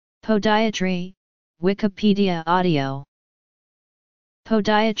Podiatry, Wikipedia audio.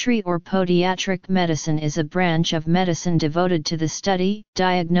 Podiatry or podiatric medicine is a branch of medicine devoted to the study,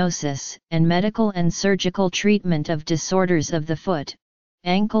 diagnosis, and medical and surgical treatment of disorders of the foot,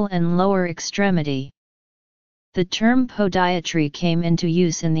 ankle and lower extremity. The term podiatry came into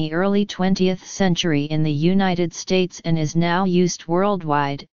use in the early 20th century in the United States and is now used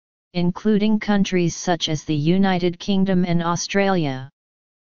worldwide, including countries such as the United Kingdom and Australia.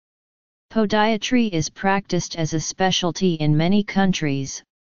 Podiatry is practiced as a specialty in many countries,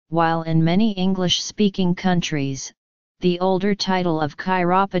 while in many English-speaking countries, the older title of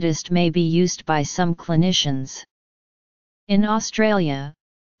chiropodist may be used by some clinicians. In Australia,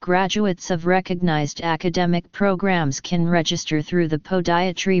 graduates of recognised academic programs can register through the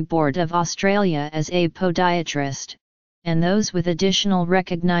Podiatry Board of Australia as a podiatrist, and those with additional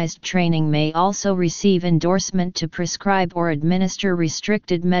recognised training may also receive endorsement to prescribe or administer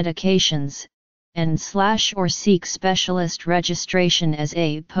restricted medications, and/or seek specialist registration as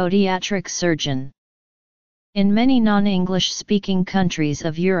a podiatric surgeon. In many non-English speaking countries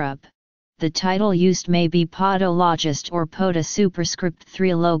of Europe, the title used may be podologist or poda superscript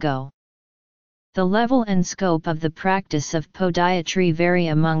 3 logo. The level and scope of the practice of podiatry vary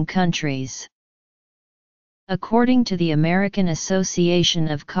among countries. According to the American Association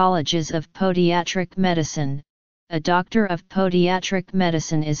of Colleges of Podiatric Medicine, a doctor of podiatric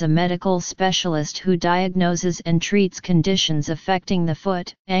medicine is a medical specialist who diagnoses and treats conditions affecting the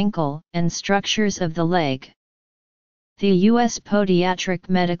foot, ankle, and structures of the leg. The U.S. Podiatric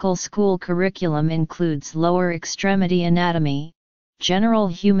Medical School curriculum includes lower extremity anatomy, general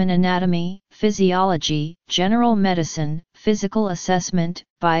human anatomy, physiology, general medicine, physical assessment,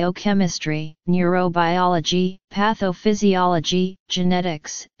 biochemistry, neurobiology, pathophysiology,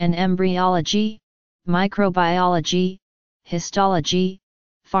 genetics and embryology, microbiology, histology,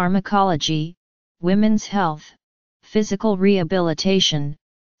 pharmacology, women's health, physical rehabilitation,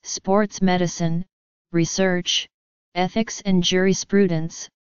 sports medicine, research, ethics and jurisprudence,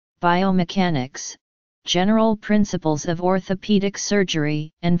 biomechanics, general principles of orthopedic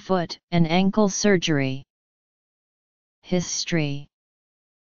surgery, and foot and ankle surgery. History.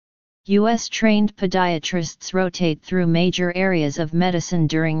 U.S.-trained podiatrists rotate through major areas of medicine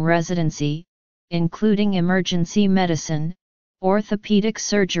during residency, including emergency medicine, orthopedic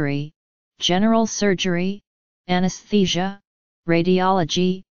surgery, general surgery, anesthesia,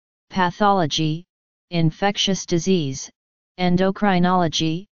 radiology, pathology, infectious disease,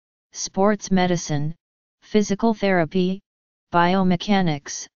 endocrinology, sports medicine, physical therapy,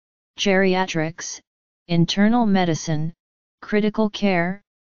 biomechanics, geriatrics, internal medicine, critical care,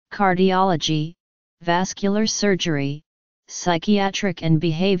 cardiology, vascular surgery, psychiatric and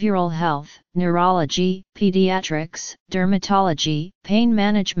behavioral health, neurology, pediatrics, dermatology, pain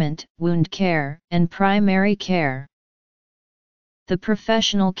management, wound care, and primary care. The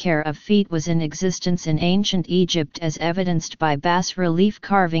professional care of feet was in existence in ancient Egypt as evidenced by bas-relief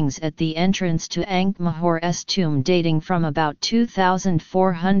carvings at the entrance to Ankh-Mahor's tomb dating from about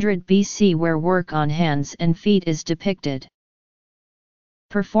 2400 BC where work on hands and feet is depicted.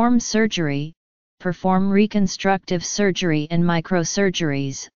 Perform surgery, perform reconstructive surgery and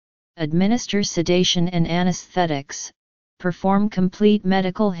microsurgeries, administer sedation and anesthetics, perform complete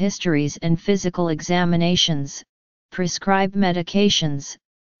medical histories and physical examinations, prescribe medications,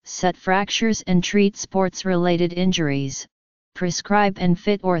 set fractures and treat sports-related injuries, prescribe and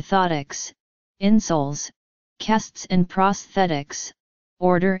fit orthotics, insoles, casts and prosthetics,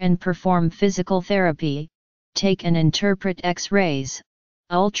 order and perform physical therapy, take and interpret X-rays,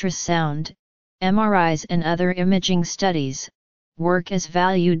 ultrasound, MRIs and other imaging studies, work as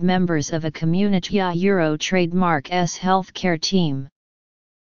valued members of a community Euro trademark S healthcare team.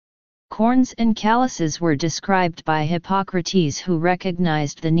 Corns and calluses were described by Hippocrates, who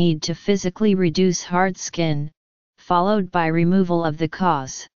recognized the need to physically reduce hard skin, followed by removal of the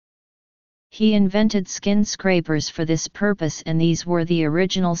cause. He invented skin scrapers for this purpose, and these were the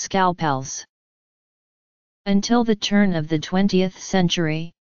original scalpels. Until the turn of the 20th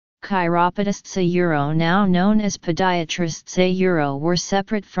century, chiropodists Euro, now known as podiatrists Euro, were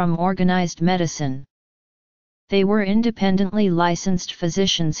separate from organized medicine. They were independently licensed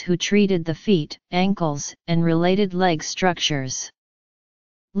physicians who treated the feet, ankles, and related leg structures.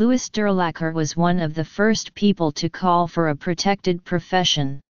 Louis d'Erlacher was one of the first people to call for a protected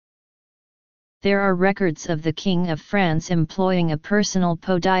profession. There are records of the King of France employing a personal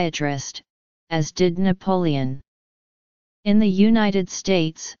podiatrist, as did Napoleon. In the United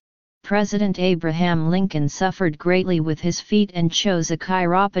States, President Abraham Lincoln suffered greatly with his feet and chose a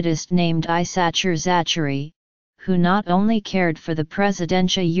chiropodist named Isacher Zachary, who not only cared for the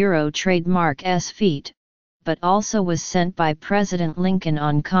Presidential Euro trademark S feet, but also was sent by President Lincoln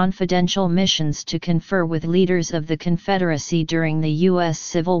on confidential missions to confer with leaders of the Confederacy during the U.S.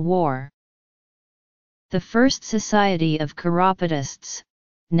 Civil War. The first Society of Chiropodists,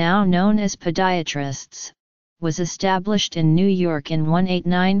 now known as Podiatrists, was established in New York in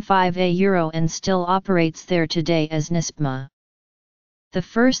 1895 and still operates there today as NSPMA. The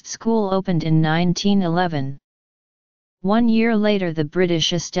first school opened in 1911. 1 year later the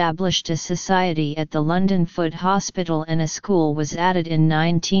British established a society at the London Foot Hospital and a school was added in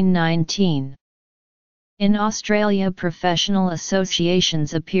 1919. In Australia professional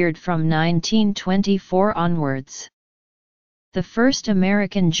associations appeared from 1924 onwards. The first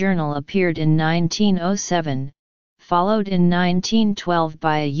American journal appeared in 1907, followed in 1912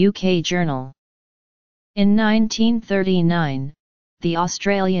 by a UK journal. In 1939, the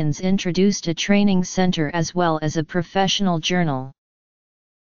Australians introduced a training centre as well as a professional journal.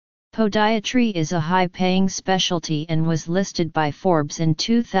 Podiatry is a high-paying specialty and was listed by Forbes in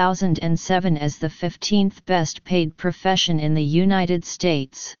 2007 as the 15th best-paid profession in the United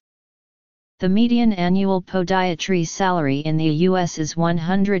States. The median annual podiatry salary in the U.S. is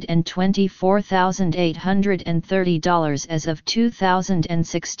 $124,830 as of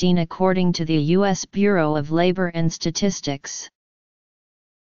 2016 according to the U.S. Bureau of Labor and Statistics.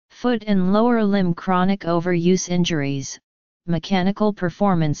 Foot and lower limb chronic overuse injuries, mechanical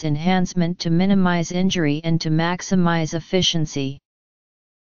performance enhancement to minimize injury and to maximize efficiency.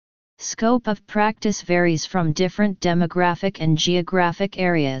 Scope of practice varies from different demographic and geographic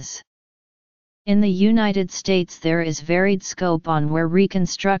areas. In the United States there is varied scope on where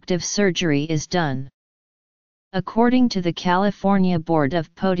reconstructive surgery is done. According to the California Board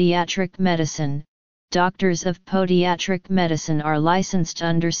of Podiatric Medicine, doctors of podiatric medicine are licensed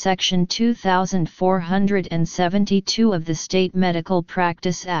under Section 2472 of the State Medical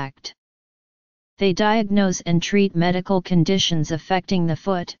Practice Act. They diagnose and treat medical conditions affecting the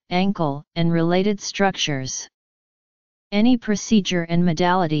foot, ankle, and related structures. Any procedure and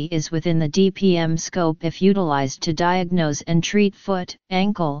modality is within the DPM scope if utilized to diagnose and treat foot,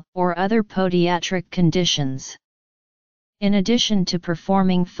 ankle, or other podiatric conditions. In addition to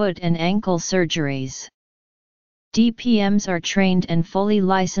performing foot and ankle surgeries, DPMs are trained and fully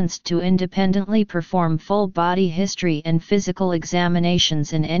licensed to independently perform full body history and physical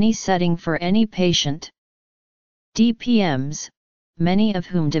examinations in any setting for any patient. DPMs, many of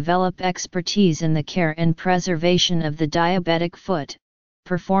whom develop expertise in the care and preservation of the diabetic foot,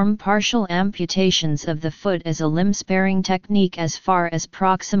 perform partial amputations of the foot as a limb-sparing technique as far as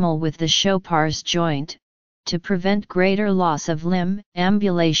proximal with the Chopard's joint, to prevent greater loss of limb,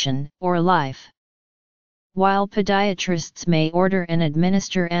 ambulation, or life. While podiatrists may order and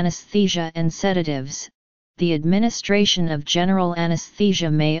administer anesthesia and sedatives, the administration of general anesthesia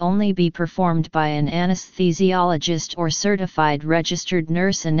may only be performed by an anesthesiologist or certified registered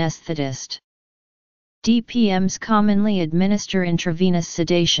nurse anesthetist. DPMs commonly administer intravenous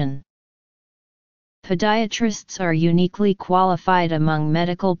sedation. Podiatrists are uniquely qualified among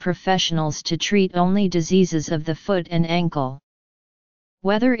medical professionals to treat only diseases of the foot and ankle.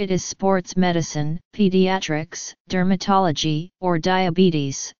 Whether it is sports medicine, pediatrics, dermatology, or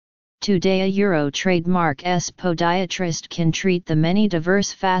diabetes, today a Euro trademark S podiatrist can treat the many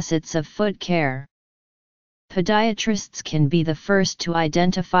diverse facets of foot care. Podiatrists can be the first to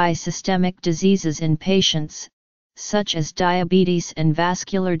identify systemic diseases in patients, such as diabetes and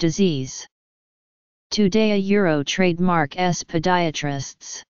vascular disease. Today a Euro trademark S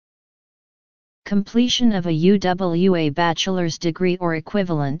podiatrists. Completion of a UWA bachelor's degree or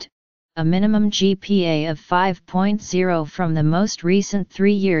equivalent, a minimum GPA of 5.0 from the most recent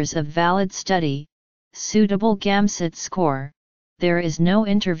 3 years of valid study, suitable GAMSAT score. There is no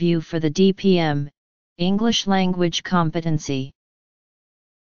interview for the DPM, English language competency.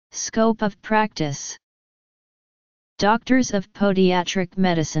 Scope of practice. Doctors of podiatric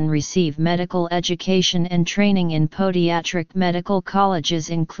medicine receive medical education and training in podiatric medical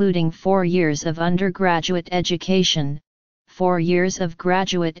colleges including 4 years of undergraduate education, 4 years of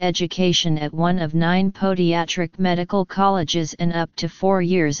graduate education at one of 9 podiatric medical colleges and up to 4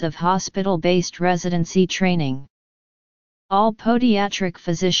 years of hospital-based residency training. All podiatric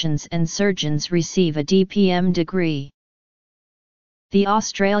physicians and surgeons receive a DPM degree. The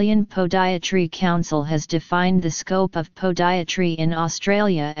Australian Podiatry Council has defined the scope of podiatry in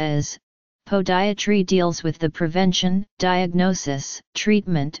Australia as, podiatry deals with the prevention, diagnosis,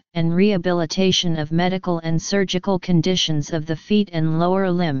 treatment, and rehabilitation of medical and surgical conditions of the feet and lower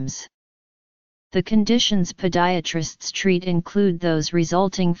limbs. The conditions podiatrists treat include those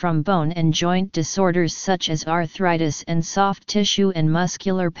resulting from bone and joint disorders such as arthritis and soft tissue and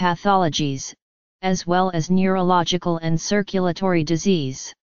muscular pathologies, as well as neurological and circulatory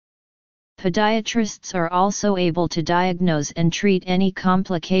disease. Podiatrists are also able to diagnose and treat any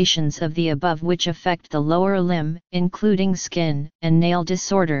complications of the above which affect the lower limb, including skin and nail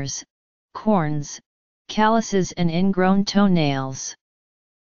disorders, corns, calluses and ingrown toenails.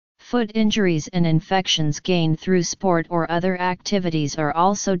 Foot injuries and infections gained through sport or other activities are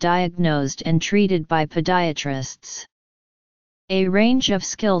also diagnosed and treated by podiatrists. A range of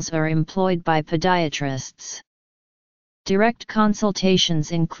skills are employed by podiatrists. Direct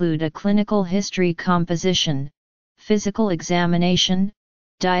consultations include a clinical history composition, physical examination,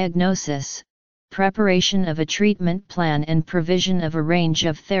 diagnosis, preparation of a treatment plan and provision of a range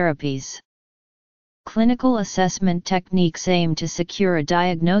of therapies. Clinical assessment techniques aim to secure a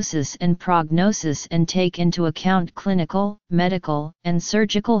diagnosis and prognosis and take into account clinical, medical, and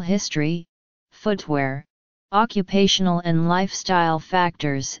surgical history, footwear, occupational and lifestyle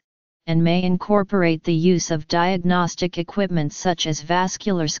factors, and may incorporate the use of diagnostic equipment such as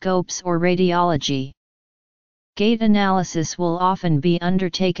vascular scopes or radiology. Gait analysis will often be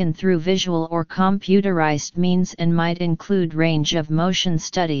undertaken through visual or computerized means and might include range of motion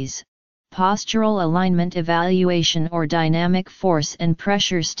studies, postural alignment evaluation or dynamic force and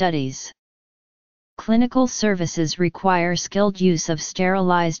pressure studies. Clinical services require skilled use of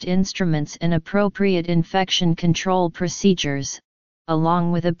sterilized instruments and appropriate infection control procedures,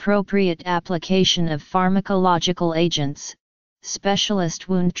 along with appropriate application of pharmacological agents, specialist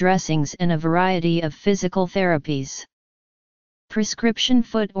wound dressings and a variety of physical therapies. Prescription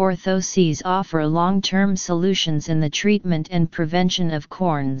foot orthoses offer long-term solutions in the treatment and prevention of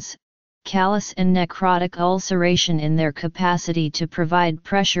corns, callus and necrotic ulceration in their capacity to provide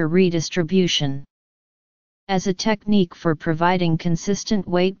pressure redistribution. As a technique for providing consistent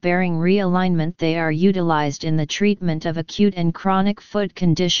weight-bearing realignment, they are utilized in the treatment of acute and chronic foot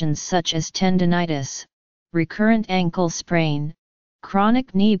conditions such as tendinitis, recurrent ankle sprain,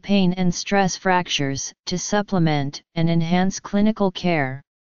 chronic knee pain and stress fractures, to supplement and enhance clinical care.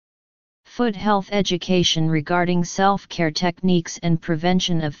 Foot health education regarding self-care techniques and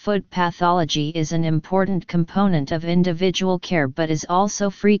prevention of foot pathology is an important component of individual care but is also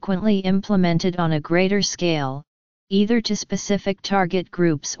frequently implemented on a greater scale, either to specific target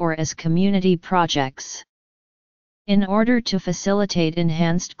groups or as community projects. In order to facilitate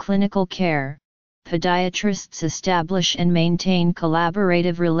enhanced clinical care, podiatrists establish and maintain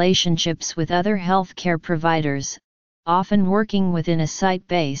collaborative relationships with other healthcare providers, often working within a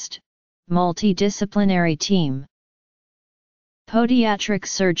site-based, multidisciplinary team. Podiatric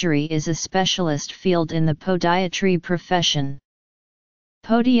surgery is a specialist field in the podiatry profession.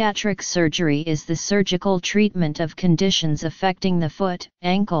 Podiatric surgery is the surgical treatment of conditions affecting the foot,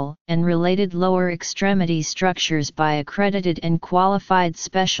 ankle, and related lower extremity structures by accredited and qualified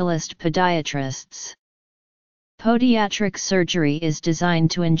specialist podiatrists. Podiatric surgery is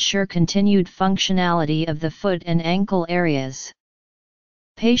designed to ensure continued functionality of the foot and ankle areas.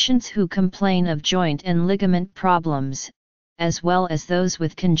 Patients who complain of joint and ligament problems, as well as those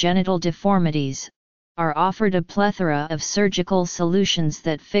with congenital deformities, are offered a plethora of surgical solutions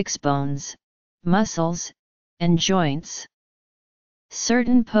that fix bones, muscles, and joints.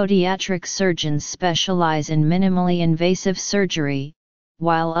 Certain podiatric surgeons specialize in minimally invasive surgery,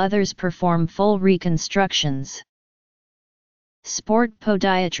 while others perform full reconstructions. Sport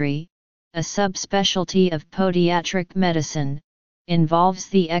podiatry, a subspecialty of podiatric medicine, involves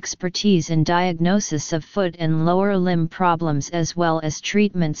the expertise in diagnosis of foot and lower limb problems as well as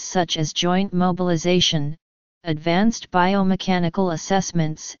treatments such as joint mobilization, advanced biomechanical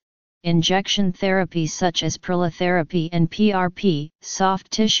assessments, injection therapy such as prolotherapy and PRP,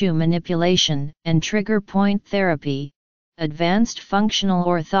 soft tissue manipulation and trigger point therapy, advanced functional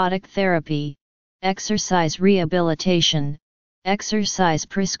orthotic therapy, exercise rehabilitation, exercise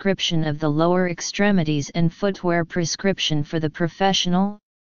prescription of the lower extremities and footwear prescription for the professional,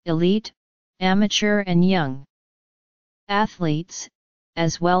 elite, amateur and young athletes,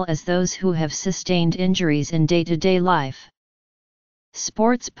 as well as those who have sustained injuries in day-to-day life.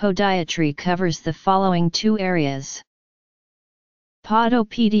 Sports podiatry covers the following two areas.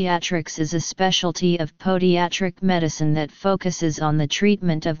 Podopediatrics is a specialty of podiatric medicine that focuses on the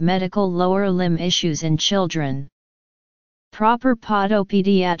treatment of medical lower limb issues in children. Proper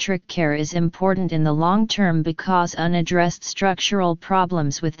podopediatric care is important in the long term because unaddressed structural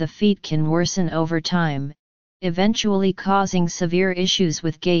problems with the feet can worsen over time, eventually causing severe issues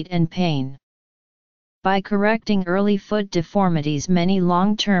with gait and pain. By correcting early foot deformities, many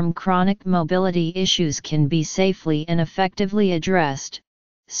long-term chronic mobility issues can be safely and effectively addressed,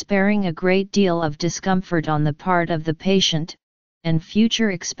 sparing a great deal of discomfort on the part of the patient, and future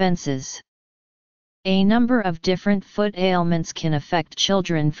expenses. A number of different foot ailments can affect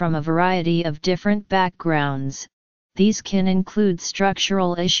children from a variety of different backgrounds. These can include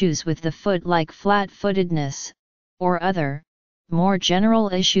structural issues with the foot like flat-footedness, or other, more general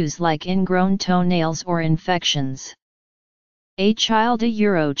issues like ingrown toenails or infections. A child a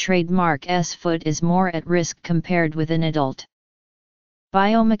Euro trademark S foot is more at risk compared with an adult.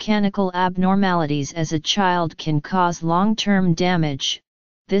 Biomechanical abnormalities as a child can cause long-term damage.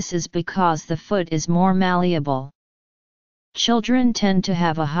 This is because the foot is more malleable. Children tend to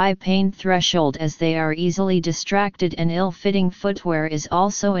have a high pain threshold as they are easily distracted, and ill-fitting footwear is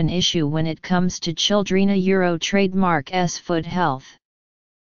also an issue when it comes to children a Euro trademark S foot health.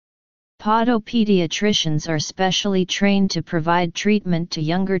 Podopediatricians are specially trained to provide treatment to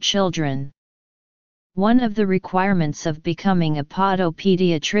younger children. One of the requirements of becoming a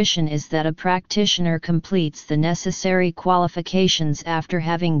podopediatrician is that a practitioner completes the necessary qualifications after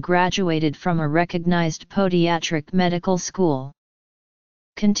having graduated from a recognized podiatric medical school.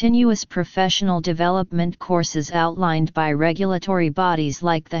 Continuous professional development courses outlined by regulatory bodies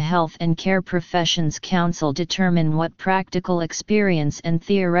like the Health and Care Professions Council determine what practical experience and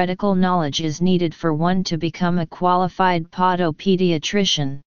theoretical knowledge is needed for one to become a qualified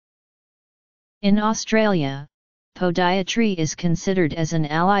podopediatrician. In Australia, podiatry is considered as an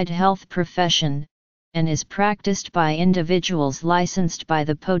allied health profession, and is practiced by individuals licensed by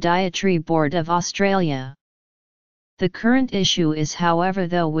the Podiatry Board of Australia. The current issue is, however,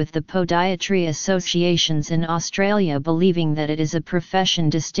 though, with the podiatry associations in Australia believing that it is a profession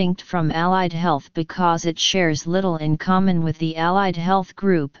distinct from allied health because it shares little in common with the allied health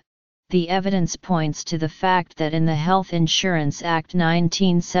group. The evidence points to the fact that in the Health Insurance Act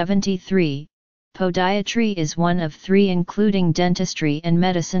 1973, podiatry is one of three, including dentistry and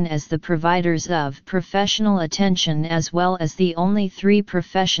medicine, as the providers of professional attention, as well as the only three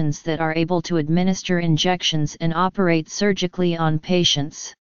professions that are able to administer injections and operate surgically on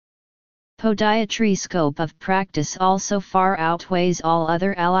patients. Podiatry scope of practice also far outweighs all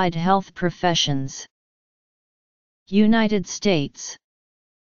other allied health professions. United States.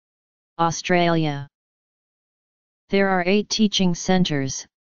 Australia. There are 8 teaching centers,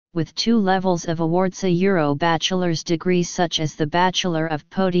 with 2 levels of awards: a Euro bachelor's degree such as the Bachelor of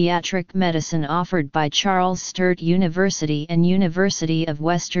Podiatric Medicine offered by Charles Sturt University and University of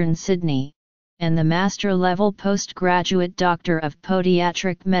Western Sydney, and the master-level postgraduate Doctor of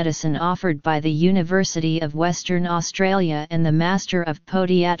Podiatric Medicine offered by the University of Western Australia and the Master of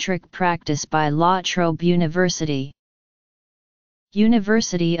Podiatric Practice by La Trobe University.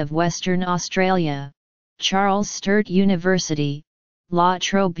 University of Western Australia, Charles Sturt University, La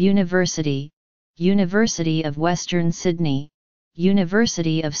Trobe University, University of Western Sydney,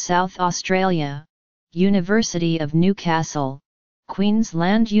 University of South Australia, University of Newcastle,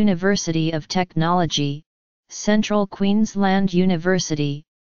 Queensland University of Technology, Central Queensland University,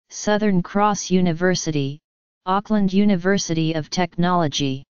 Southern Cross University, Auckland University of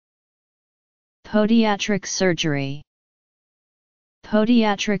Technology. Podiatric surgery.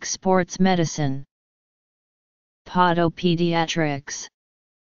 Podiatric sports medicine. Podopediatrics.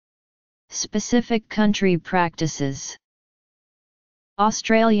 Specific country practices.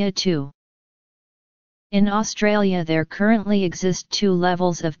 Australia 2. In Australia there currently exist 2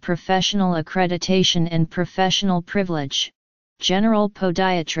 levels of professional accreditation and professional privilege: general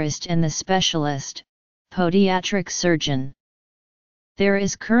podiatrist and the specialist, podiatric surgeon. There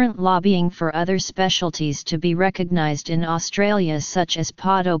is current lobbying for other specialties to be recognized in Australia, such as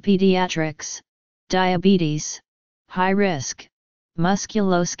podopediatrics, diabetes, high risk,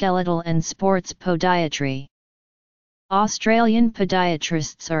 musculoskeletal and sports podiatry. Australian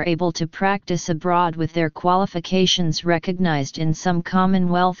podiatrists are able to practice abroad with their qualifications recognized in some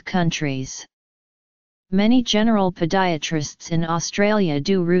Commonwealth countries. Many general podiatrists in Australia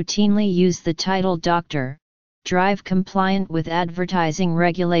do routinely use the title doctor, drive compliant with advertising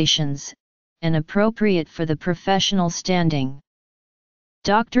regulations, and appropriate for the professional standing.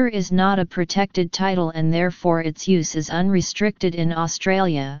 Doctor is not a protected title and therefore its use is unrestricted in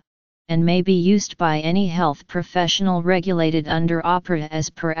Australia, and may be used by any health professional regulated under OPRA as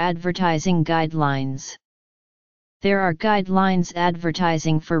per advertising guidelines. There are guidelines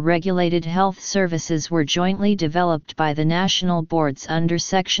advertising for regulated health services were jointly developed by the national boards under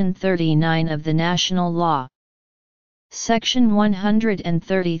Section 39 of the National Law. Section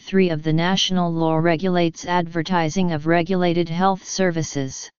 133 of the National Law regulates advertising of regulated health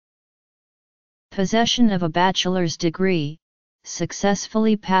services. Possession of a bachelor's degree,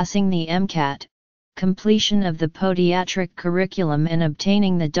 successfully passing the MCAT, completion of the podiatric curriculum and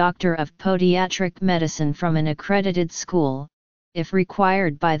obtaining the Doctor of Podiatric Medicine from an accredited school, if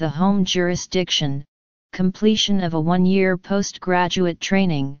required by the home jurisdiction, completion of a 1-year postgraduate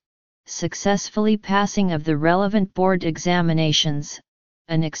training, successfully passing of the relevant board examinations.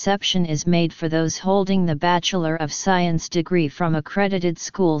 An exception is made for those holding the Bachelor of Science degree from accredited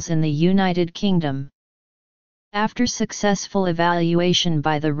schools in the United Kingdom. After successful evaluation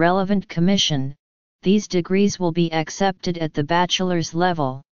by the relevant commission, these degrees will be accepted at the bachelor's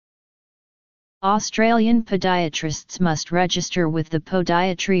level. Australian podiatrists must register with the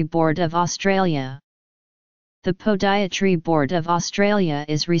Podiatry Board of Australia. The Podiatry Board of Australia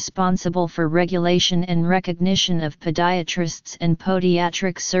is responsible for regulation and recognition of podiatrists and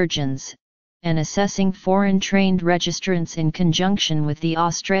podiatric surgeons, and assessing foreign-trained registrants in conjunction with the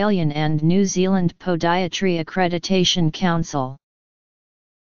Australian and New Zealand Podiatry Accreditation Council.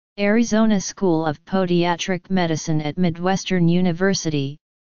 Arizona School of Podiatric Medicine at Midwestern University,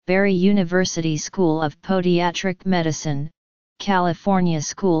 Barry University School of Podiatric Medicine, California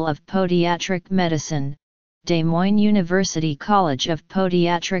School of Podiatric Medicine, Des Moines University College of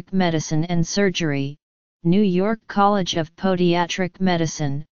Podiatric Medicine and Surgery, New York College of Podiatric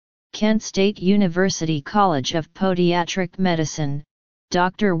Medicine, Kent State University College of Podiatric Medicine,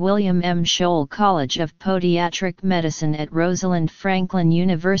 Dr. William M. Scholl College of Podiatric Medicine at Rosalind Franklin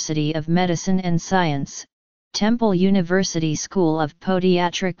University of Medicine and Science, Temple University School of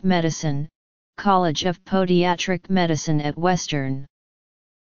Podiatric Medicine, College of Podiatric Medicine at Western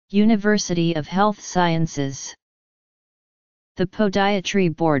University of Health Sciences. The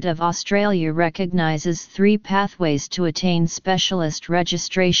Podiatry Board of Australia recognises 3 pathways to attain specialist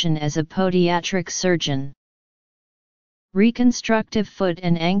registration as a podiatric surgeon. Reconstructive foot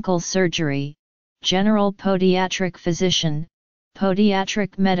and ankle surgery, general podiatric physician,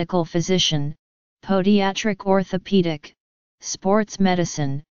 podiatric medical physician, podiatric orthopedic, sports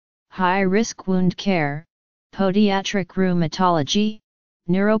medicine, high-risk wound care, podiatric rheumatology,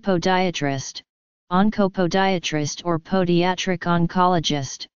 neuropodiatrist, oncopodiatrist or podiatric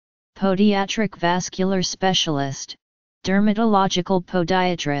oncologist, podiatric vascular specialist, dermatological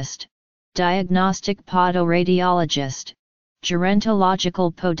podiatrist, diagnostic podoradiologist,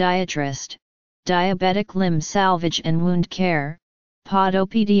 gerontological podiatrist, diabetic limb salvage and wound care,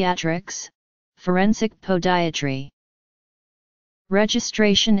 podopediatrics, forensic podiatry.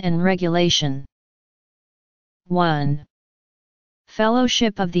 Registration and regulation. 1.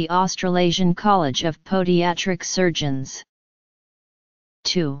 Fellowship of the Australasian College of Podiatric Surgeons.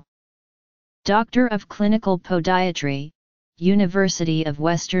 2. Doctor of Clinical Podiatry, University of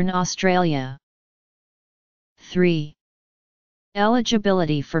Western Australia. 3.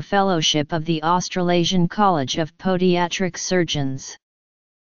 Eligibility for Fellowship of the Australasian College of Podiatric Surgeons.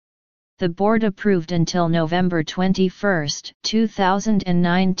 The board approved until November 21,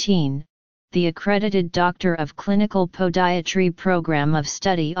 2019, the accredited Doctor of Clinical Podiatry program of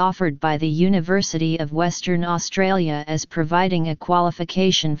study offered by the University of Western Australia as providing a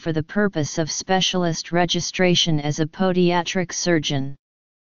qualification for the purpose of specialist registration as a podiatric surgeon.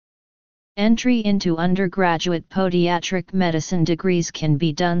 Entry into undergraduate podiatric medicine degrees can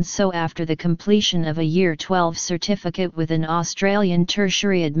be done so after the completion of a Year 12 certificate with an Australian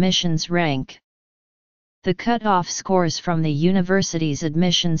tertiary admissions rank. The cut-off scores from the university's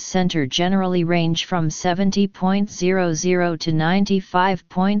admissions centre generally range from 70.00 to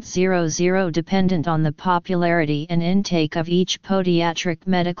 95.00 dependent on the popularity and intake of each podiatric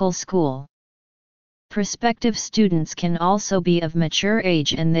medical school. Prospective students can also be of mature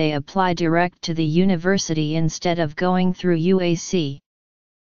age and they apply direct to the university instead of going through UAC.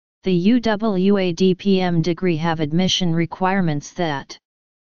 The UWA-DPM degree have admission requirements that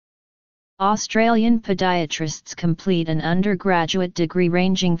Australian podiatrists complete an undergraduate degree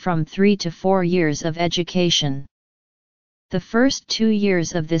ranging from 3 to 4 years of education. The first 2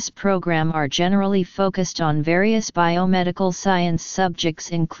 years of this program are generally focused on various biomedical science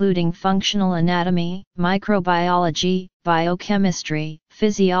subjects including functional anatomy, microbiology, biochemistry,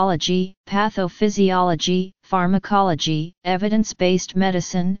 physiology, pathophysiology, pharmacology, evidence-based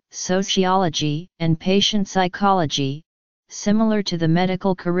medicine, sociology, and patient psychology, similar to the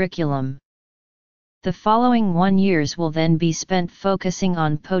medical curriculum. The following 1 years will then be spent focusing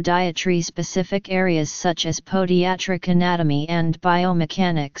on podiatry-specific areas such as podiatric anatomy and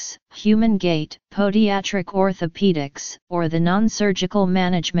biomechanics, human gait, podiatric orthopedics, or the non-surgical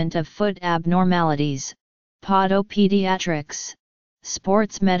management of foot abnormalities, podopediatrics,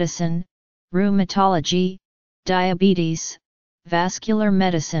 sports medicine, rheumatology, diabetes, vascular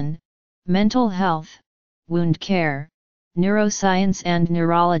medicine, mental health, wound care, neuroscience and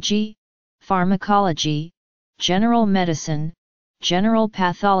neurology, pharmacology, general medicine, general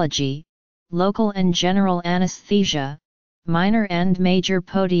pathology, local and general anesthesia, minor and major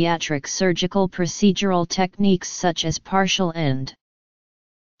podiatric surgical procedural techniques such as partial and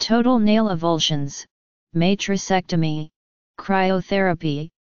total nail avulsions, matricectomy, cryotherapy,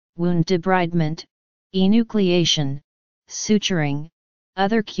 wound debridement, enucleation, suturing,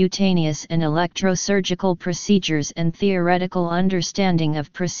 other cutaneous and electrosurgical procedures and theoretical understanding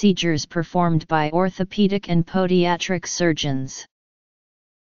of procedures performed by orthopedic and podiatric surgeons.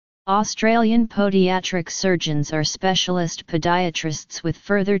 Australian podiatric surgeons are specialist podiatrists with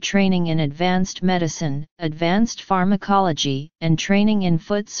further training in advanced medicine, advanced pharmacology, and training in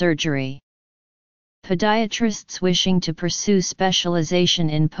foot surgery. Podiatrists wishing to pursue specialization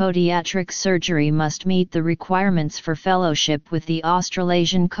in podiatric surgery must meet the requirements for fellowship with the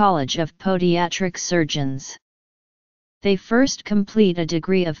Australasian College of Podiatric Surgeons. They first complete a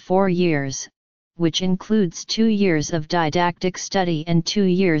degree of 4 years, which includes 2 years of didactic study and 2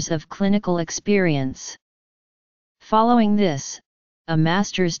 years of clinical experience. Following this, a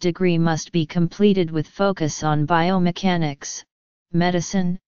master's degree must be completed with focus on biomechanics,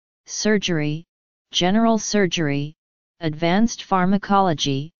 medicine, surgery, general surgery, advanced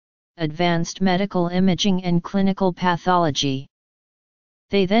pharmacology, advanced medical imaging and clinical pathology.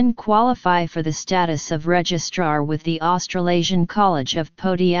 They then qualify for the status of registrar with the Australasian College of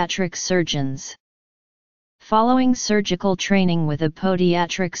Podiatric Surgeons. Following surgical training with a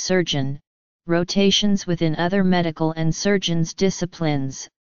podiatric surgeon, rotations within other medical and surgeons disciplines,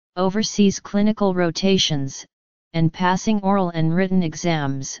 overseas clinical rotations, and passing oral and written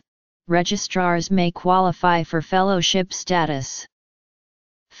exams, registrars may qualify for fellowship status.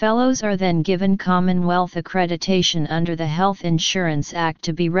 Fellows are then given Commonwealth accreditation under the Health Insurance Act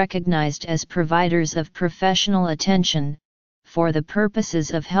to be recognized as providers of professional attention, for the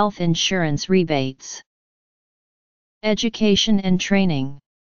purposes of health insurance rebates. Education and training.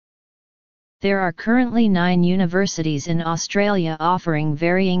 There are currently 9 universities in Australia offering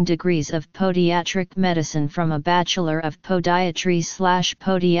varying degrees of podiatric medicine, from a Bachelor of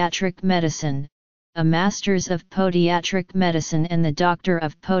Podiatry/Podiatric Medicine, a Master's of Podiatric Medicine and the Doctor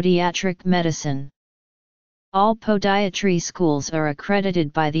of Podiatric Medicine. All podiatry schools are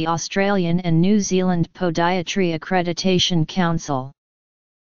accredited by the Australian and New Zealand Podiatry Accreditation Council.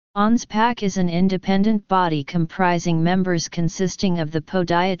 ONSPAC is an independent body comprising members consisting of the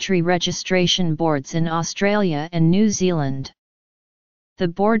podiatry registration boards in Australia and New Zealand. The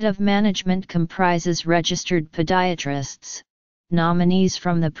Board of Management comprises registered podiatrists, nominees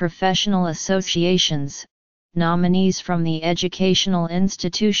from the professional associations, nominees from the educational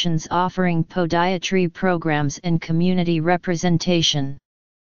institutions offering podiatry programs, and community representation.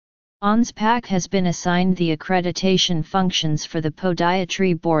 ONSPAC has been assigned the accreditation functions for the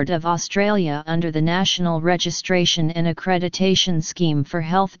Podiatry Board of Australia under the National Registration and Accreditation Scheme for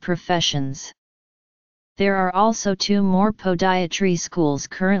Health Professions. There are also 2 more podiatry schools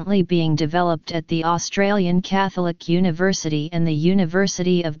currently being developed at the Australian Catholic University and the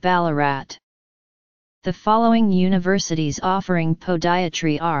University of Ballarat. The following universities offering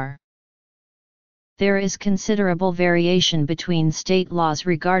podiatry are: there is considerable variation between state laws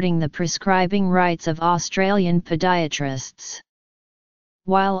regarding the prescribing rights of Australian podiatrists.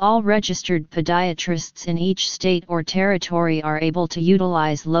 While all registered podiatrists in each state or territory are able to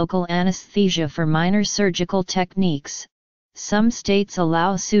utilize local anesthesia for minor surgical techniques, some states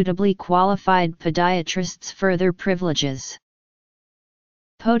allow suitably qualified podiatrists further privileges.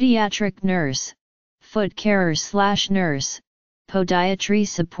 Podiatric nurse, foot carer/nurse, podiatry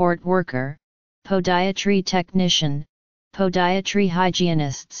support worker, podiatry technician, podiatry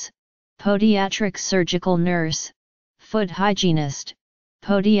hygienists, podiatric surgical nurse, foot hygienist,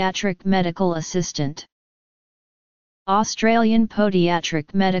 podiatric medical assistant. Australian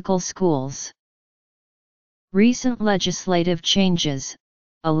Podiatric Medical Schools. Recent legislative changes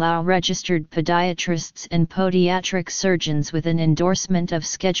allow registered podiatrists and podiatric surgeons with an endorsement of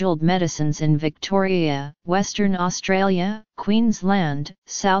scheduled medicines in Victoria, Western Australia, Queensland,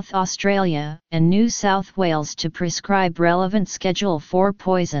 South Australia, and New South Wales to prescribe relevant Schedule 4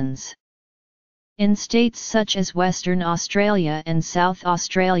 poisons. In states such as Western Australia and South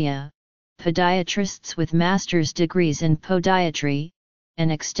Australia, podiatrists with master's degrees in podiatry and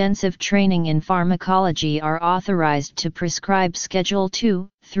extensive training in pharmacology are authorized to prescribe Schedule 2,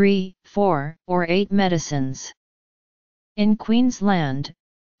 3, 4, or 8 medicines. In Queensland,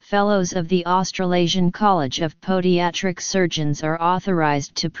 Fellows of the Australasian College of Podiatric Surgeons are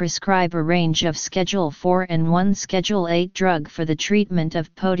authorized to prescribe a range of Schedule 4 and 1 Schedule 8 drug for the treatment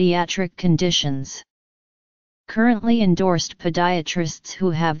of podiatric conditions. Currently endorsed podiatrists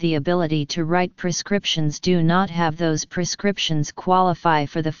who have the ability to write prescriptions do not have those prescriptions qualify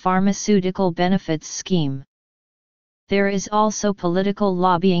for the Pharmaceutical Benefits Scheme. There is also political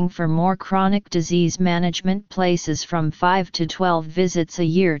lobbying for more chronic disease management, places from 5 to 12 visits a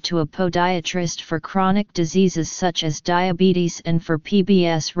year to a podiatrist for chronic diseases such as diabetes and for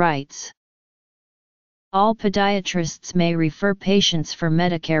PBS rights. All podiatrists may refer patients for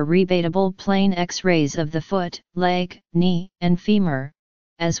Medicare rebatable plain X-rays of the foot, leg, knee, and femur,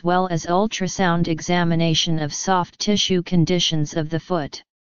 as well as ultrasound examination of soft tissue conditions of the foot.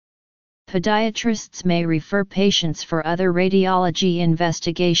 Podiatrists may refer patients for other radiology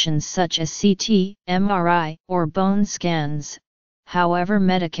investigations such as CT, MRI, or bone scans. However,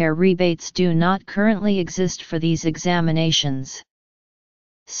 Medicare rebates do not currently exist for these examinations.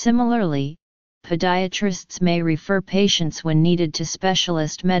 Similarly, podiatrists may refer patients when needed to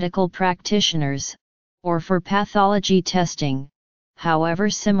specialist medical practitioners, or for pathology testing. However,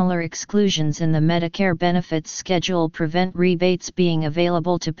 similar exclusions in the Medicare benefits schedule prevent rebates being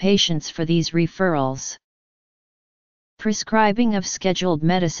available to patients for these referrals. Prescribing of scheduled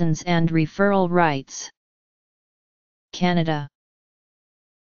medicines and referral rights. Canada.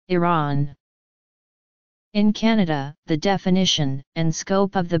 Iran. In Canada, the definition and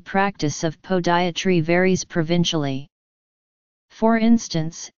scope of the practice of podiatry varies provincially. For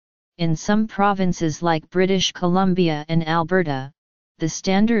instance, in some provinces like British Columbia and Alberta, the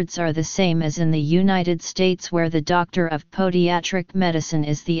standards are the same as in the United States, where the Doctor of Podiatric Medicine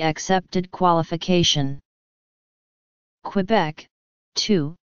is the accepted qualification. Quebec,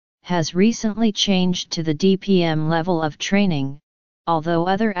 too, has recently changed to the DPM level of training, although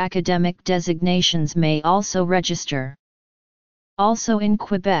other academic designations may also register. Also in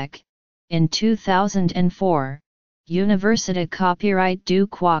Quebec, in 2004, Université Copyright du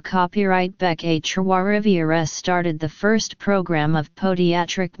Quai Copyright Bec et Trois-Rivières started the first program of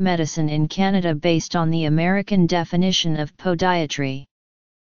podiatric medicine in Canada based on the American definition of podiatry.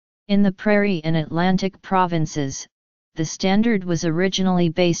 In the Prairie and Atlantic provinces, the standard was originally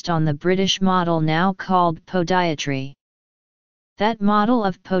based on the British model now called podiatry. That model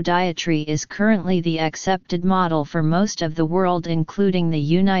of podiatry is currently the accepted model for most of the world, including the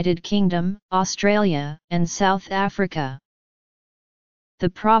United Kingdom, Australia, and South Africa.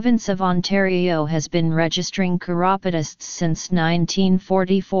 The province of Ontario has been registering chiropodists since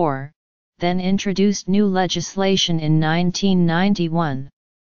 1944, then introduced new legislation in 1991.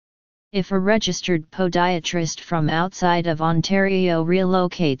 If a registered podiatrist from outside of Ontario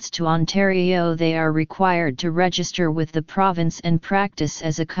relocates to Ontario, they are required to register with the province and practice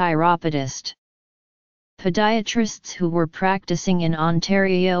as a chiropodist. Podiatrists who were practicing in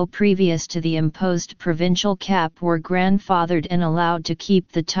Ontario previous to the imposed provincial cap were grandfathered and allowed to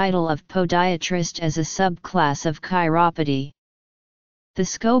keep the title of podiatrist as a subclass of chiropody. The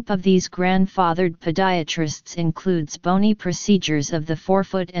scope of these grandfathered podiatrists includes bony procedures of the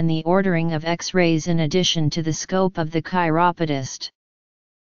forefoot and the ordering of X-rays, in addition to the scope of the chiropodist.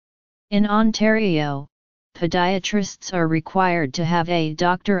 In Ontario, podiatrists are required to have a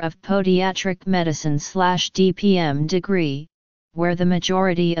Doctor of Podiatric Medicine/DPM degree, where the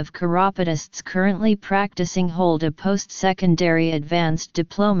majority of chiropodists currently practicing hold a post-secondary advanced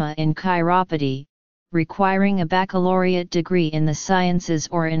diploma in chiropody, requiring a baccalaureate degree in the sciences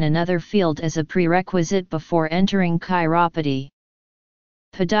or in another field as a prerequisite before entering chiropody.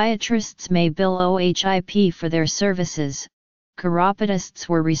 Podiatrists may bill OHIP for their services. Chiropodists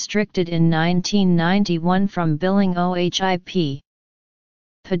were restricted in 1991 from billing OHIP.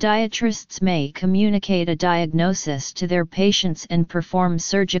 Podiatrists may communicate a diagnosis to their patients and perform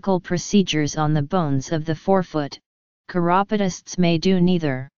surgical procedures on the bones of the forefoot. Chiropodists may do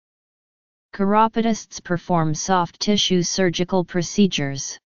neither. Chiropodists perform soft tissue surgical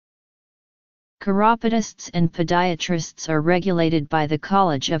procedures. Chiropodists and podiatrists are regulated by the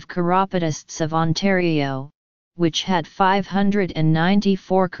College of Chiropodists of Ontario, which had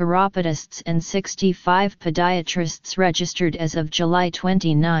 594 chiropodists and 65 podiatrists registered as of July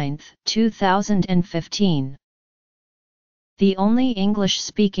 29, 2015. The only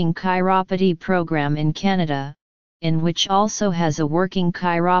English-speaking chiropody program in Canada, in which also has a working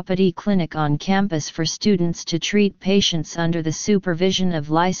chiropody clinic on campus for students to treat patients under the supervision of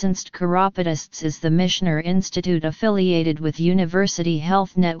licensed chiropodists, is the Michener Institute, affiliated with University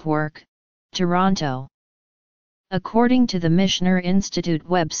Health Network, Toronto. According to the Michener Institute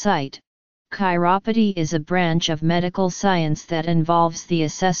website, Chiropody is a branch of medical science that involves the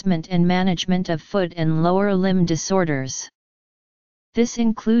assessment and management of foot and lower limb disorders. This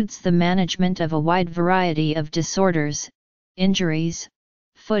includes the management of a wide variety of disorders, injuries,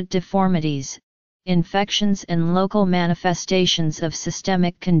 foot deformities, infections and local manifestations of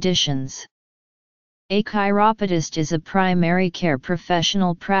systemic conditions. A chiropodist is a primary care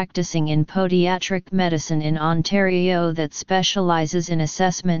professional practicing in podiatric medicine in Ontario that specializes in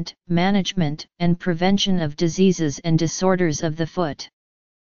assessment, management, and prevention of diseases and disorders of the foot.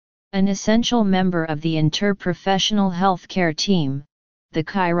 An essential member of the interprofessional healthcare team, the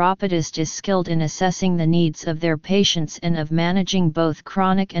chiropodist is skilled in assessing the needs of their patients and of managing both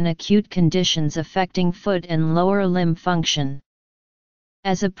chronic and acute conditions affecting foot and lower limb function.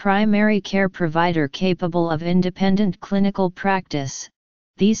 As a primary care provider capable of independent clinical practice,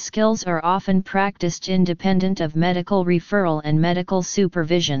 these skills are often practiced independent of medical referral and medical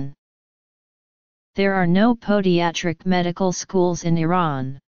supervision. There are no podiatric medical schools in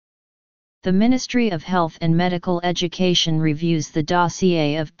Iran. The Ministry of Health and Medical Education reviews the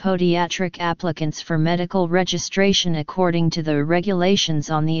dossier of podiatric applicants for medical registration according to the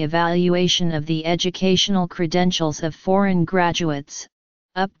regulations on the evaluation of the educational credentials of foreign graduates,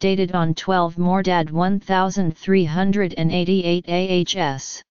 updated on 12 Mordad 1388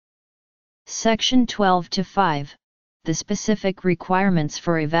 AHS. Section 12-5, the specific requirements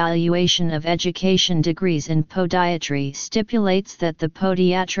for evaluation of education degrees in podiatry stipulates that the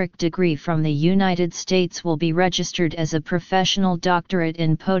podiatric degree from the United States will be registered as a professional doctorate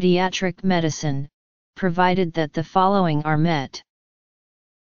in podiatric medicine, provided that the following are met.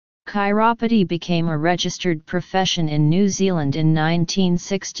 Chiropody became a registered profession in New Zealand in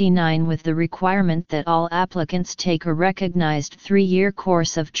 1969 with the requirement that all applicants take a recognised 3-year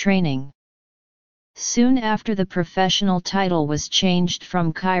course of training. Soon after, the professional title was changed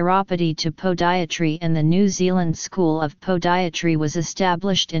from chiropody to podiatry, and the New Zealand School of Podiatry was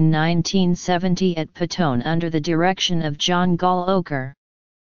established in 1970 at Petone under the direction of John Gall Oker.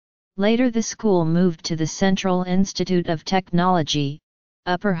 Later the school moved to the Central Institute of Technology,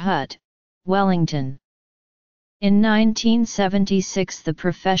 Upper Hutt, Wellington. In 1976 the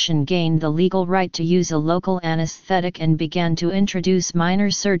profession gained the legal right to use a local anesthetic and began to introduce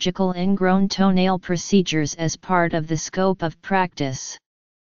minor surgical ingrown toenail procedures as part of the scope of practice.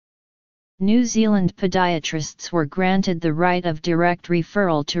 New Zealand podiatrists were granted the right of direct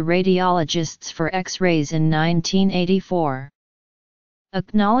referral to radiologists for X-rays in 1984.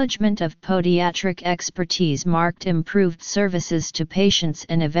 Acknowledgement of podiatric expertise marked improved services to patients,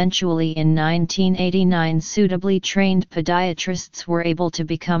 and eventually in 1989 suitably trained podiatrists were able to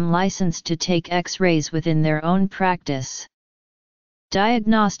become licensed to take X-rays within their own practice.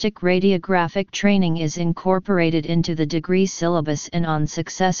 Diagnostic radiographic training is incorporated into the degree syllabus, and on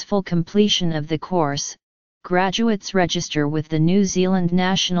successful completion of the course, graduates register with the New Zealand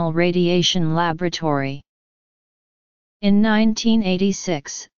National Radiation Laboratory. In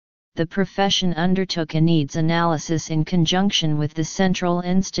 1986, the profession undertook a needs analysis in conjunction with the Central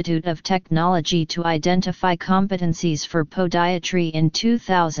Institute of Technology to identify competencies for podiatry in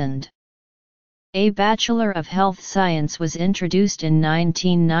 2000. A Bachelor of Health Science was introduced in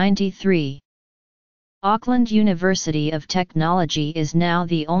 1993. Auckland University of Technology is now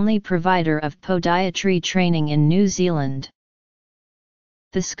the only provider of podiatry training in New Zealand.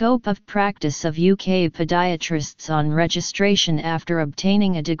 The scope of practice of UK podiatrists on registration after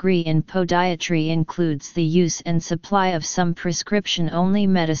obtaining a degree in podiatry includes the use and supply of some prescription-only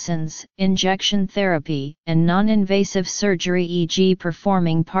medicines, injection therapy, and non-invasive surgery, e.g.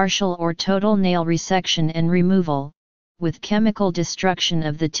 performing partial or total nail resection and removal, with chemical destruction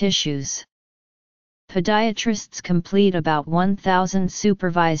of the tissues. Podiatrists complete about 1,000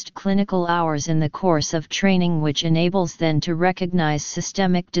 supervised clinical hours in the course of training, which enables them to recognize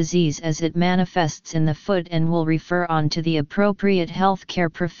systemic disease as it manifests in the foot and will refer on to the appropriate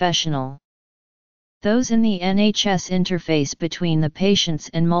healthcare professional. Those in the NHS interface between the patients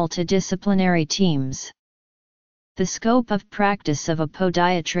and multidisciplinary teams. The scope of practice of a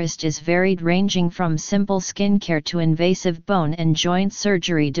podiatrist is varied, ranging from simple skincare to invasive bone and joint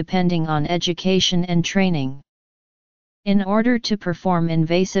surgery depending on education and training. In order to perform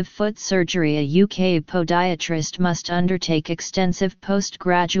invasive foot surgery, a UK podiatrist must undertake extensive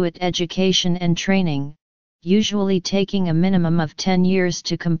postgraduate education and training, usually taking a minimum of 10 years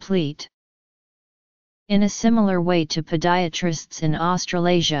to complete. In a similar way to podiatrists in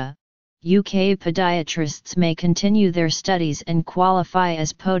Australasia, UK podiatrists may continue their studies and qualify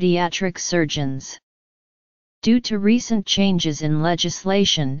as podiatric surgeons. Due to recent changes in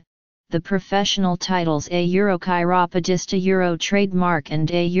legislation, the professional titles a Eurochiropodist Euro trademark and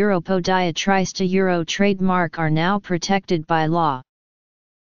a Europodiatrist Euro trademark are now protected by law.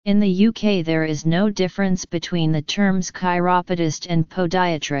 In the UK there is no difference between the terms chiropodist and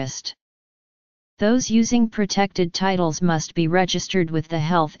podiatrist. Those using protected titles must be registered with the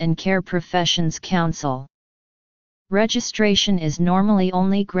Health and Care Professions Council. Registration is normally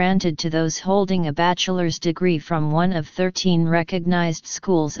only granted to those holding a bachelor's degree from one of 13 recognized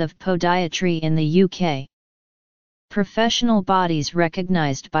schools of podiatry in the UK. Professional bodies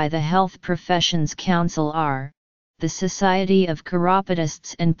recognized by the Health Professions Council are the Society of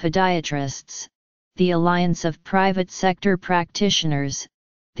Chiropodists and Podiatrists, the Alliance of Private Sector Practitioners,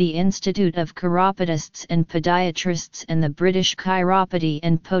 the Institute of Chiropodists and Podiatrists and the British Chiropody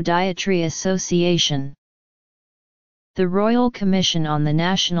and Podiatry Association. The Royal Commission on the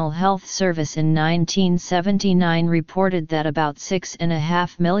National Health Service in 1979 reported that about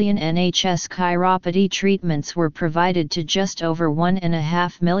 6.5 million NHS chiropody treatments were provided to just over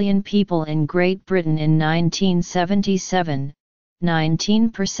 1.5 million people in Great Britain in 1977,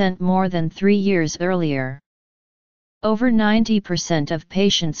 19% more than 3 years earlier. Over 90% of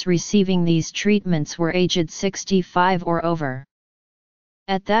patients receiving these treatments were aged 65 or over.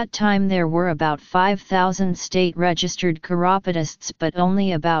 At that time there were about 5,000 state-registered chiropodists, but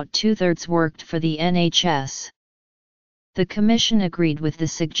only about two-thirds worked for the NHS. The Commission agreed with the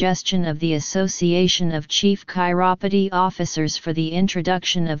suggestion of the Association of Chief Chiropody Officers for the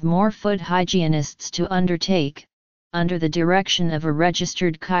introduction of more foot hygienists to undertake, under the direction of a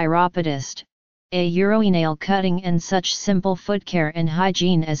registered chiropodist, a uronail cutting and such simple foot care and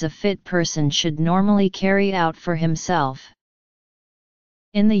hygiene as a fit person should normally carry out for himself.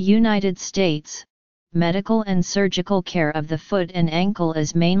 In the United States, medical and surgical care of the foot and ankle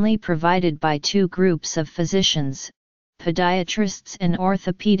is mainly provided by two groups of physicians, podiatrists and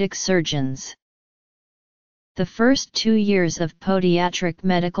orthopedic surgeons. The first 2 years of podiatric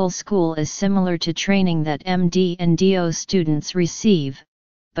medical school is similar to training that MD and DO students receive,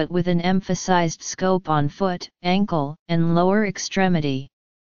 but with an emphasized scope on foot, ankle, and lower extremity.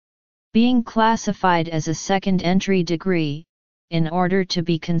 Being classified as a second entry degree, in order to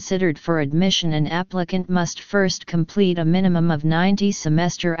be considered for admission an applicant must first complete a minimum of 90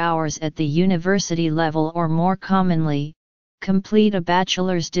 semester hours at the university level or more commonly, complete a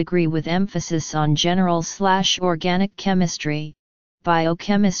bachelor's degree with emphasis on general/organic chemistry,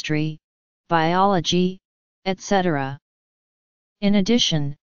 biochemistry, biology, etc. In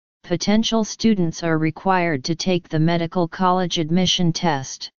addition, potential students are required to take the medical college admission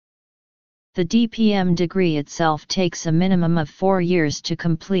test. The DPM degree itself takes a minimum of 4 years to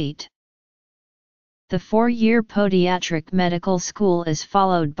complete. The 4-year podiatric medical school is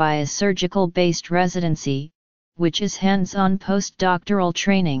followed by a surgical-based residency, which is hands-on postdoctoral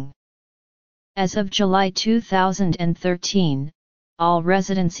training. As of July 2013, all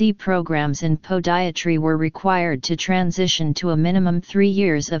residency programs in podiatry were required to transition to a minimum 3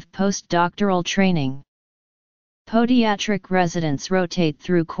 years of postdoctoral training. Podiatric residents rotate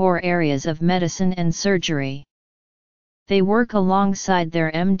through core areas of medicine and surgery. They work alongside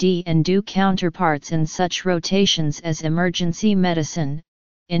their MD and DO counterparts in such rotations as emergency medicine,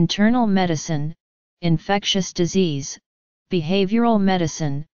 internal medicine, infectious disease, behavioral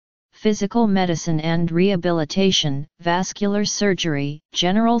medicine, physical medicine and rehabilitation, vascular surgery,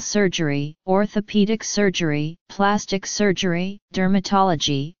 general surgery, orthopedic surgery, plastic surgery,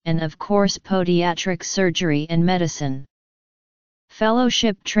 dermatology, and of course podiatric surgery and medicine.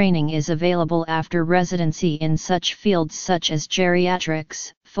 Fellowship training is available after residency in such fields such as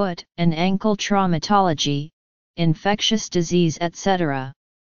geriatrics, foot and ankle traumatology, infectious disease, etc.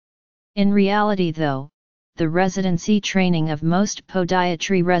 In reality though, the residency training of most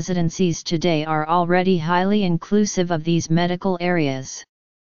podiatry residencies today are already highly inclusive of these medical areas.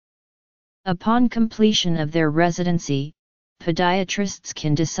 Upon completion of their residency, podiatrists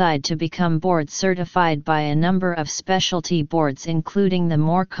can decide to become board certified by a number of specialty boards including the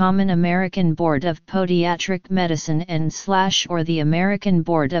more common American Board of Podiatric Medicine or the American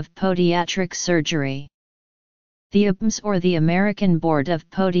Board of Podiatric Surgery. The APMS or the American Board of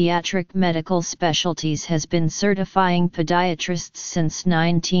Podiatric Medical Specialties has been certifying podiatrists since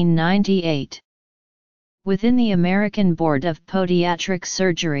 1998. Within the American Board of Podiatric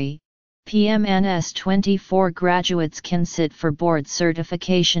Surgery, PMNS 24 graduates can sit for board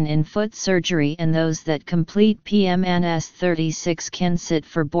certification in foot surgery and those that complete PMNS 36 can sit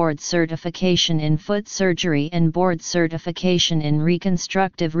for board certification in foot surgery and board certification in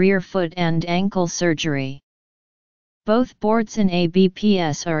reconstructive rear foot and ankle surgery. Both boards in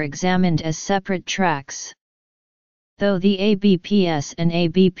ABPS are examined as separate tracks. Though the ABPS and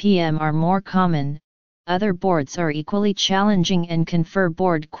ABPM are more common, other boards are equally challenging and confer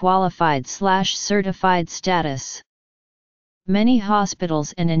board qualified/certified status. Many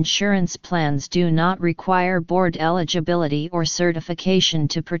hospitals and insurance plans do not require board eligibility or certification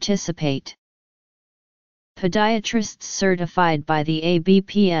to participate. Podiatrists certified by the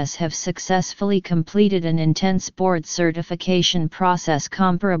ABPS have successfully completed an intense board certification process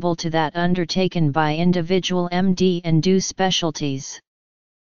comparable to that undertaken by individual MD and DO specialties.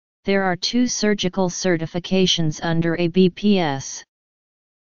 There are 2 surgical certifications under ABPS.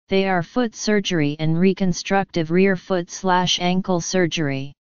 They are foot surgery and reconstructive rear foot/ankle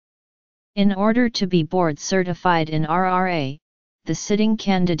surgery. In order to be board certified in RRA, the sitting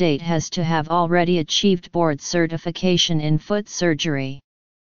candidate has to have already achieved board certification in foot surgery.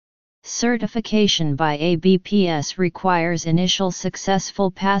 Certification by ABPS requires initial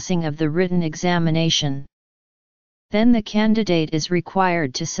successful passing of the written examination. Then the candidate is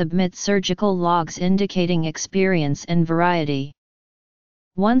required to submit surgical logs indicating experience and variety.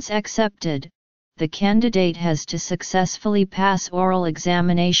 Once accepted, the candidate has to successfully pass oral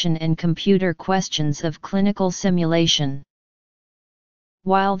examination and computer questions of clinical simulation.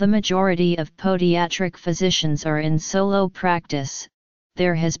 While the majority of podiatric physicians are in solo practice,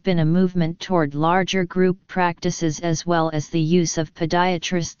 there has been a movement toward larger group practices as well as the use of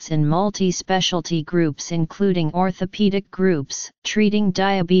podiatrists in multi-specialty groups including orthopedic groups, treating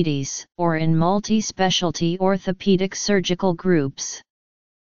diabetes, or in multi-specialty orthopedic surgical groups.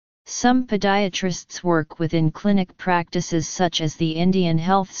 Some podiatrists work within clinic practices such as the Indian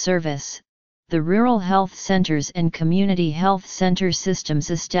Health Service, the rural health centers and community health center systems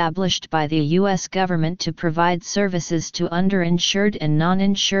established by the U.S. government to provide services to underinsured and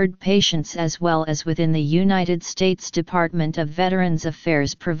non-insured patients, as well as within the United States Department of Veterans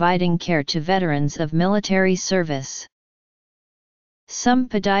Affairs providing care to veterans of military service. Some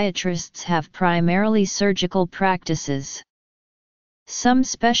podiatrists have primarily surgical practices. Some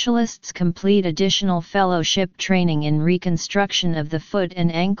specialists complete additional fellowship training in reconstruction of the foot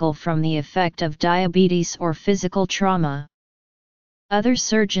and ankle from the effect of diabetes or physical trauma. Other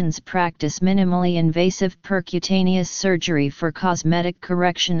surgeons practice minimally invasive percutaneous surgery for cosmetic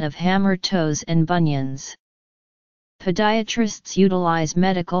correction of hammer toes and bunions. Podiatrists utilize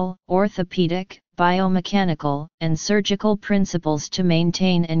medical, orthopedic, biomechanical, and surgical principles to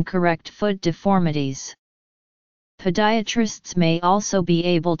maintain and correct foot deformities. Podiatrists may also be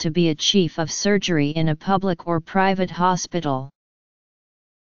able to be a chief of surgery in a public or private hospital.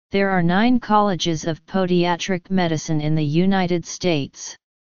 There are 9 colleges of podiatric medicine in the United States.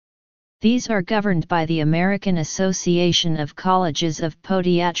 These are governed by the American Association of Colleges of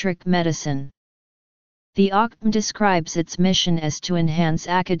Podiatric Medicine. The ACM describes its mission as to enhance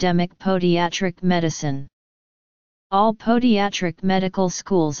academic podiatric medicine. All podiatric medical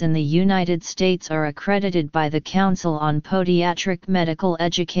schools in the United States are accredited by the Council on Podiatric Medical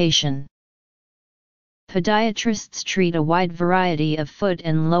Education. Podiatrists treat a wide variety of foot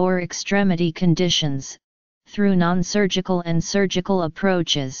and lower extremity conditions, through non-surgical and surgical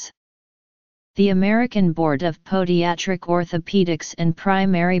approaches. The American Board of Podiatric Orthopedics and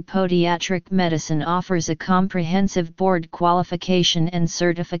Primary Podiatric Medicine offers a comprehensive board qualification and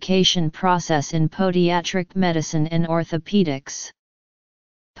certification process in podiatric medicine and orthopedics.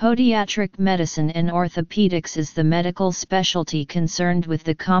 Podiatric medicine and orthopedics is the medical specialty concerned with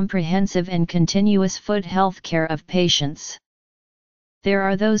the comprehensive and continuous foot health care of patients. There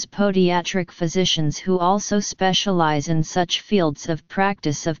are those podiatric physicians who also specialize in such fields of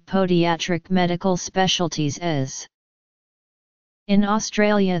practice of podiatric medical specialties as. In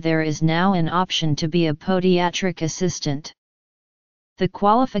Australia there is now an option to be a podiatric assistant. The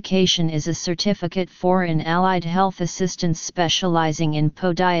qualification is a certificate for an allied health assistants specializing in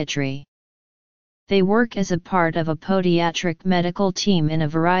podiatry. They work as a part of a podiatric medical team in a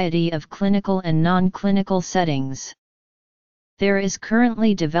variety of clinical and non-clinical settings. There is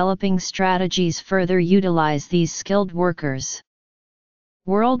currently developing strategies further utilize these skilled workers.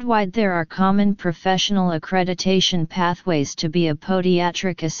 Worldwide there are common professional accreditation pathways to be a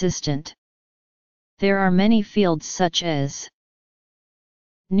podiatric assistant. There are many fields such as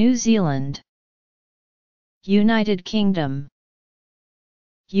New Zealand, United Kingdom,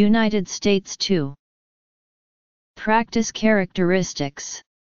 United States too. Practice characteristics,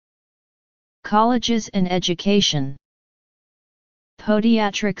 colleges and education.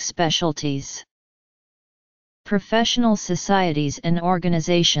 Podiatric specialties. Professional societies and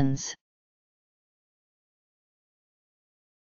organizations.